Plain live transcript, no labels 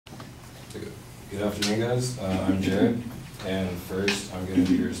Good afternoon, guys. I'm Jared, and first I'm going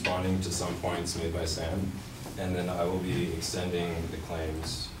to be responding to some points made by Sam, and then I will be extending the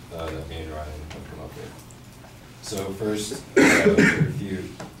claims that me and Ryan have come up with. So first, to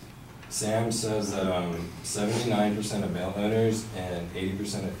refute, Sam says that 79% of male owners and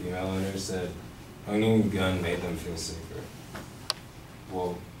 80% of female owners said owning a gun made them feel safer.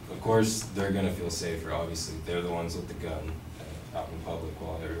 Well, of course they're going to feel safer, obviously. They're the ones with the gun out in public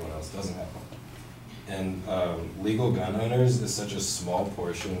while everyone else doesn't have one. And legal gun owners is such a small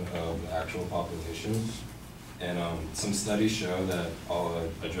portion of the actual population. And some studies show that, I'll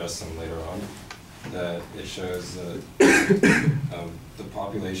address them later on, that it shows that the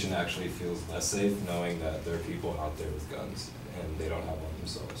population actually feels less safe knowing that there are people out there with guns and they don't have one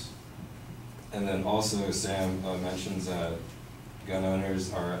themselves. And then also Sam mentions that gun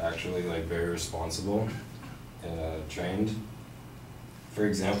owners are actually very responsible and trained. For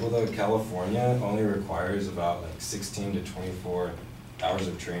example, though, California only requires about 16 to 24 hours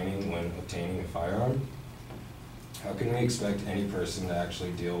of training when obtaining a firearm. How can we expect any person to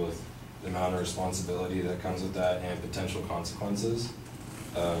actually deal with the amount of responsibility that comes with that and potential consequences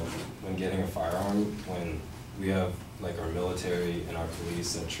when getting a firearm when we have our military and our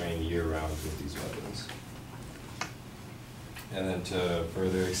police that train year-round with these weapons? And then to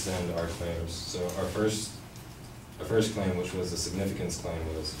further extend our claims, so our first claim, which was a significance claim,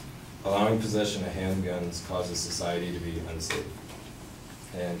 was allowing possession of handguns causes society to be unsafe.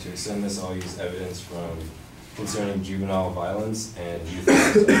 And to extend this, I'll use evidence concerning juvenile violence and youth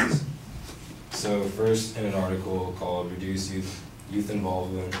homicides. So first, in an article called "Reduce Youth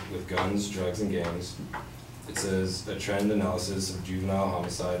Involvement with Guns, Drugs, and Gangs," it says, a trend analysis of juvenile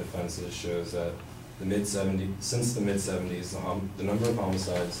homicide offenses shows that since the mid-70s, the number of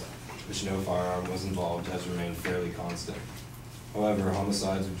homicides which no firearm was involved has remained fairly constant. However,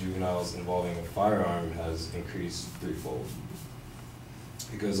 homicides of juveniles involving a firearm has increased threefold.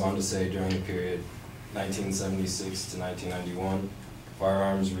 It goes on to say during the period 1976 to 1991,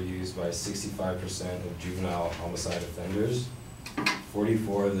 firearms were used by 65% of juvenile homicide offenders.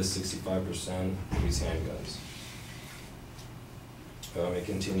 44 of the 65% use handguns. It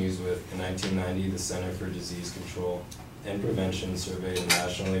continues with, in 1990, the Center for Disease Control and Prevention surveyed a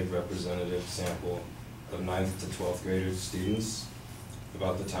nationally representative sample of 9th to 12th grade students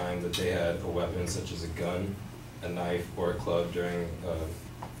about the time that they had a weapon such as a gun, a knife, or a club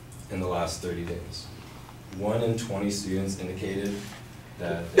in the last 30 days. 1 in 20 students indicated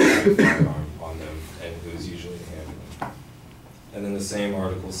that they had a firearm on them, and it was usually a handgun. And then the same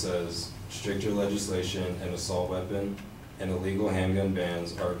article says, stricter legislation and assault weapon and illegal handgun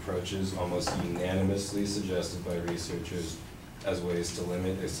bans are approaches almost unanimously suggested by researchers as ways to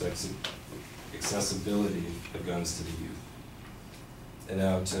limit accessibility of guns to the youth. And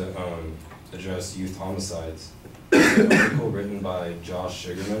now to address youth homicides. An article written by Josh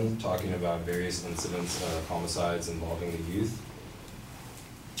Sugarman talking about various incidents of homicides involving the youth.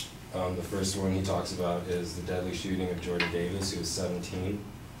 The first one he talks about is the deadly shooting of Jordan Davis, who was 17.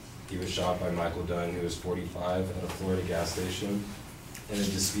 He was shot by Michael Dunn, who was 45, at a Florida gas station in a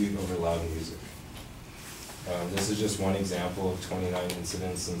dispute over loud music. This is just one example of 29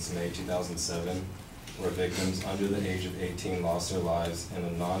 incidents since May 2007, where victims under the age of 18 lost their lives in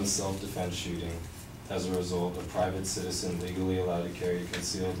a non-self-defense shooting as a result of private citizen legally allowed to carry a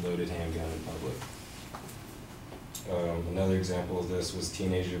concealed loaded handgun in public. Another example of this was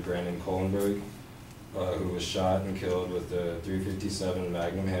teenager Brandon Kohlenberg, who was shot and killed with a .357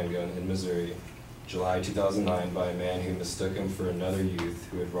 Magnum handgun in Missouri, July 2009, by a man who mistook him for another youth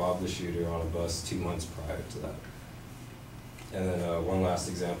who had robbed the shooter on a bus 2 months prior to that. And then one last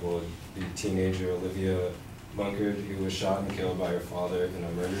example would be teenager Olivia Bunkard, who was shot and killed by her father in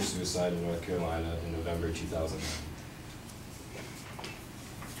a murder-suicide in North Carolina in November 2009.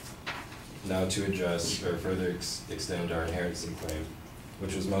 Now to address or further extend our inherency claim,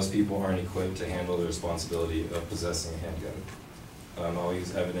 which was most people aren't equipped to handle the responsibility of possessing a handgun. I'll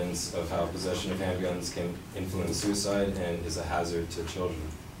use evidence of how possession of handguns can influence suicide and is a hazard to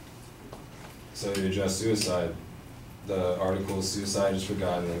children. So to address suicide, the article "Suicide is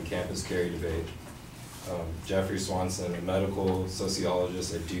Forgotten in Campus Carry Debate." Jeffrey Swanson, a medical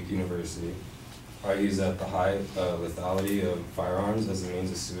sociologist at Duke University, argues that the high lethality of firearms as a means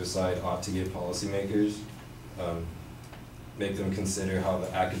of suicide ought to give policymakers make them consider how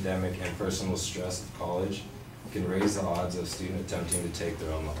the academic and personal stress of college can raise the odds of a student attempting to take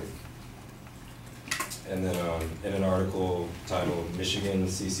their own life. And then in an article titled "Michigan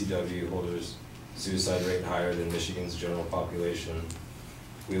CCW Holders Suicide Rate Higher Than Michigan's General Population,"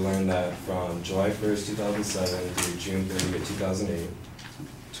 we learned that from July 1st, 2007 through June 30th, 2008,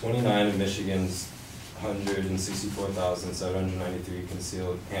 29 of Michigan's 164,793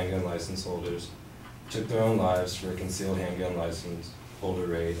 concealed handgun license holders took their own lives for a concealed handgun license holder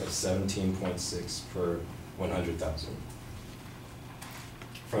rate of 17.6 per 100,000.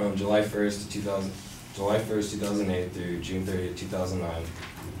 From July 1st, 2008 through June 30th, 2009,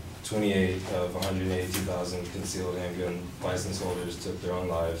 28 of 182,000 concealed handgun license holders took their own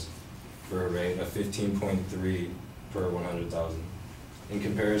lives for a rate of 15.3 per 100,000. In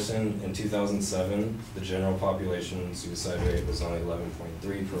comparison, in 2007, the general population suicide rate was only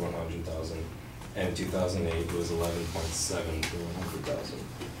 11.3 per 100,000, and in 2008 it was 11.7 per 100,000.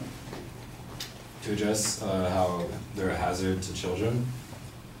 To address how they're a hazard to children,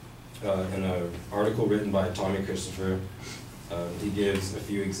 in an article written by Tommy Christopher, he gives a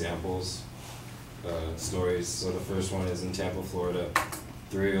few examples, stories. So the first one is in Tampa, Florida.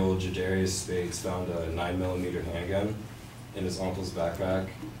 3-year-old Jadarius Spades found a 9mm handgun in his uncle's backpack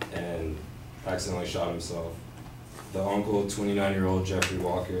and accidentally shot himself. The uncle, 29-year-old Jeffrey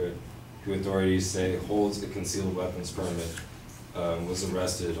Walker, who authorities say holds a concealed weapons permit, was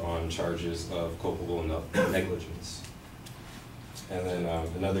arrested on charges of culpable negligence. And then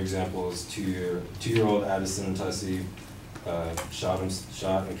another example is two-year-old Addison Tussey shot and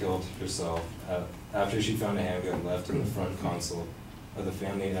killed herself after she found a handgun left in the front console of the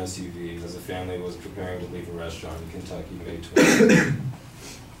family SUV as the family was preparing to leave a restaurant in Kentucky, May 20th.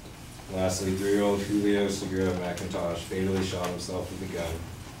 Lastly, 3-year-old Julio Segura McIntosh fatally shot himself with a gun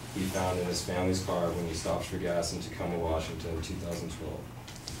he found in his family's car when he stopped for gas in Tacoma, Washington in 2012.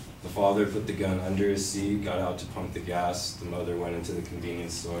 The father put the gun under his seat, got out to pump the gas, the mother went into the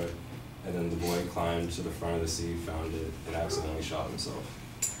convenience store, and then the boy climbed to the front of the seat, found it, and accidentally shot himself.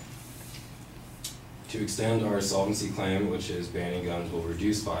 To extend our solvency claim, which is banning guns will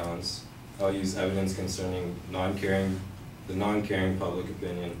reduce violence, I'll use evidence concerning the non-caring public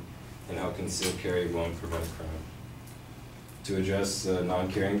opinion and how concealed carry won't prevent crime. To address the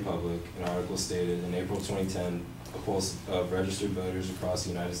non-caring public, an article stated in April 2010, a poll of registered voters across the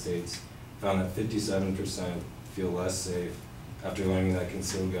United States found that 57% feel less safe after learning that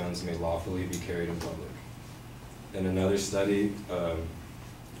concealed guns may lawfully be carried in public. In another study of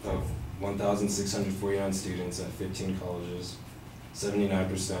 1,649 students at 15 colleges,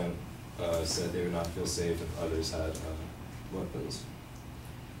 79% said they would not feel safe if others had weapons.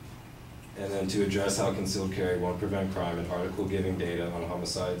 And then to address how concealed carry won't prevent crime, an article giving data on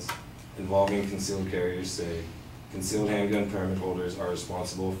homicides involving concealed carriers say concealed handgun permit holders are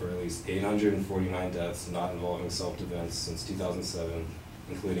responsible for at least 849 deaths not involving self-defense since 2007,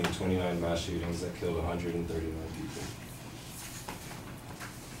 including 29 mass shootings that killed 139 people.